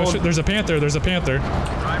You wanna alone. push it? There's a Panther. There's a Panther.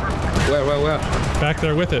 Where? Back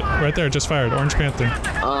there with it. Right there. Just fired. Orange Panther.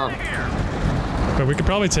 But we could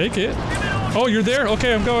probably take it. Oh, you're there?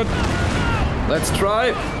 Okay, I'm going. Let's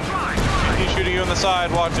try. He's shooting you on the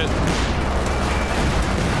side. Watch it.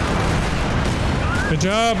 Good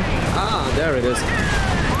job. There it is.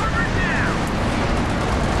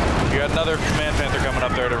 You got another command Panther coming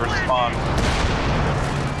up there to respond.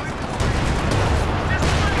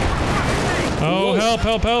 Oh, help.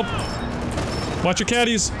 Watch your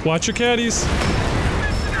caddies. Watch your caddies.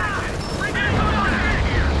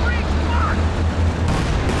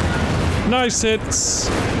 Nice hits.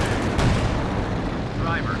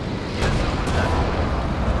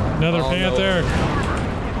 Another Panther. No.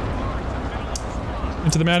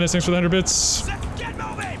 Into the madness. Thanks for the 100 bits. Get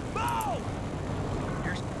moving! Move!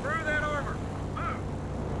 Through that armor. Move.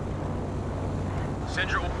 Send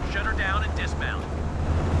your shutter down and dismount.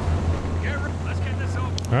 Let's get this over.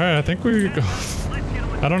 Alright, I think we go.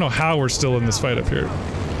 I don't know how we're still in this fight up here.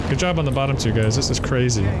 Good job on the bottom 2 guys. This is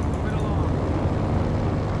crazy.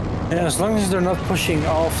 Yeah, as long as they're not pushing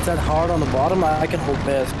off that hard on the bottom, I can hold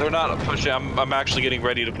mid. They're not pushing. I'm actually getting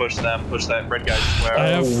ready to push them. Push that red guy square.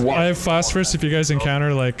 I have phosphorus if you guys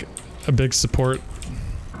encounter like a big support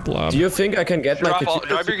blob. Do you think I can get my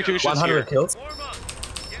Drive your Katyushas 100 here. kills? Get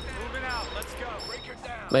moving out. Let's go. Break her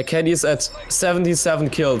down. My caddy is at 77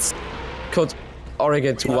 kills. Could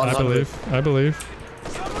Oregon to 100. I believe.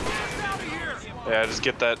 Yeah, just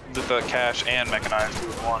get the cash and mechanized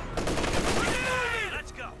with one.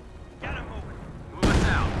 Let's go. Get him moving. Move us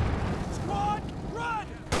out. Squad, run!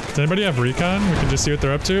 Does anybody have recon? We can just see what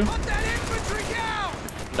they're up to. Put that infantry down!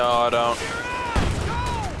 No, I don't.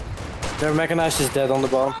 Their mechanized is dead on the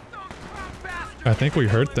bottom. I think we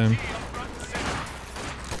hurt them.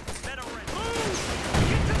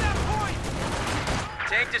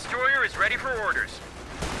 Tank destroyer is ready for orders.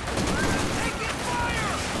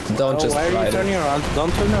 Don't just Why are try you it. turning around?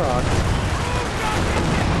 Don't turn around.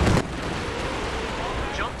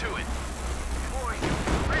 Jump to it.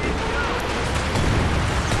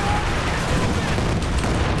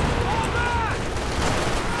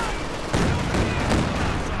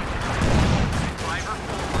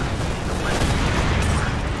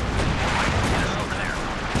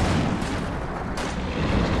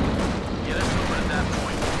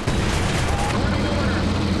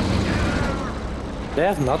 They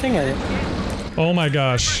have nothing in it. Oh my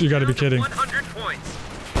gosh, you gotta be kidding. 100 points.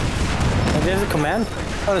 And there's a command.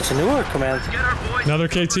 Oh, it's a newer command. Get our boys. Another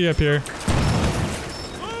KT up here.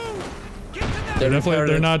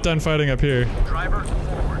 They're not done fighting up here. Driver,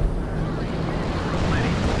 forward.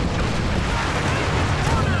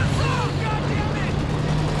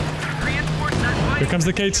 Reinforce that fight. Here comes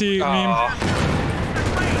the KT meme. Aw.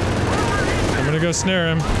 I'm gonna go snare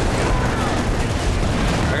him.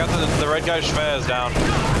 I got the red guy Shvaz down.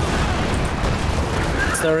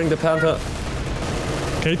 Snaring the Panther.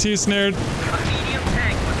 KT snared. A medium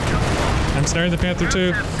tank was just lost. I'm snaring the Panther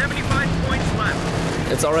too. Have 75 points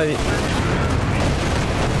left. It's already.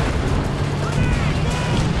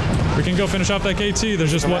 We can go finish off that KT.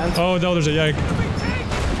 There's just one. Oh no, there's a yike.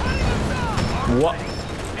 What?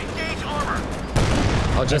 Engage armor.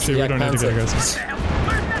 I'll just Actually, we yak don't need to get Panther. guys.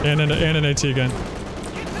 And an AT gun.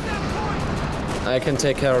 I can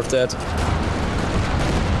take care of that.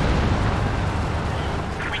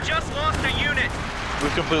 We just lost a unit. We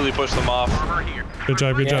completely pushed them off. Armor here. Good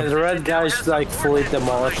job, good Yeah, job. the red guy's like fully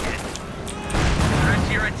demolished.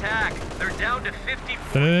 Press your attack. They're down to 50.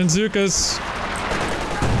 And then Zukas.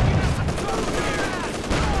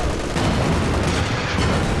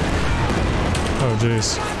 Oh,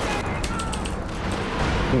 jeez.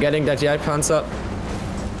 I'm getting that Jagdpanzer.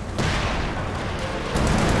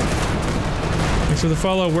 Thanks for the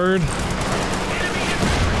follow, word. Set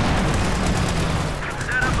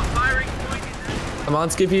up a firing point. Come on,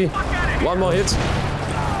 Skippy. One more hit.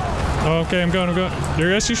 Oh, okay, I'm going. You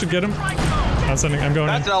guys, you should get him. I'm going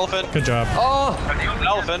That's in. an elephant. Good job. Oh! An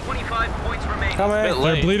elephant. 25 points remaining. Come Bit on. They're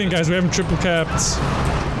late. bleeding, guys. We have them triple capped.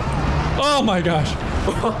 Oh my gosh.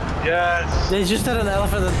 Yes. They just had an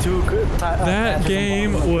elephant and two. That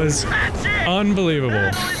game was That's it. unbelievable.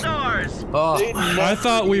 Battle is ours. Oh! I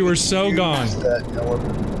thought we were so gone.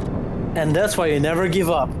 And that's why you never give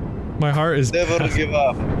up. My heart is. Never give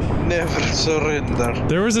up. Never surrender.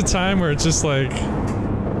 There was a time where it's just like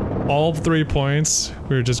all 3 points.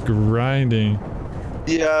 We were just grinding.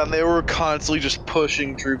 Yeah, and they were constantly just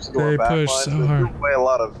pushing troops into our They back pushed lines. so They hard. threw away a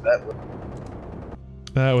lot of that.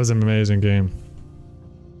 That was an amazing game.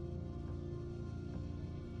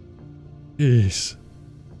 Jeez.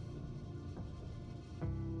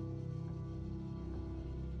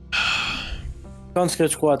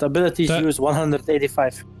 Conscript squad abilities That- used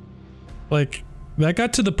 185. Like, that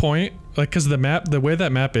got to the point, like, cause the way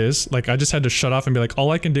that map is, like, I just had to shut off and be like,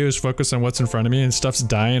 all I can do is focus on what's in front of me and stuff's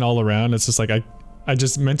dying all around. It's just like, I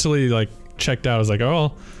just mentally, like, checked out. I was like, oh,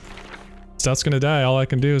 well, stuff's gonna die. All I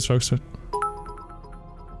can do is focus on.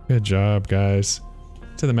 Good job, guys.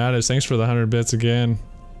 To the Mattis, thanks for the 100 bits again.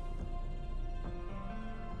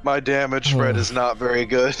 My damage spread Oh. is not very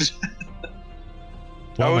good.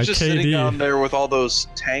 I Wow, my was just sitting KD. down there with all those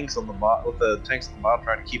tanks on the with the tanks on the bottom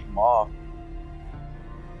trying to keep them off.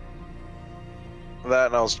 That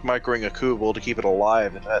and I was microing a Kubel to keep it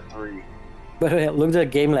alive in that 3. By the way, look at the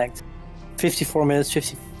game length. 54 minutes,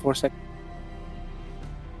 54 seconds.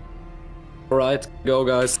 Alright, go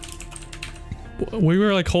guys. We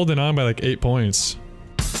were like holding on by like 8 points.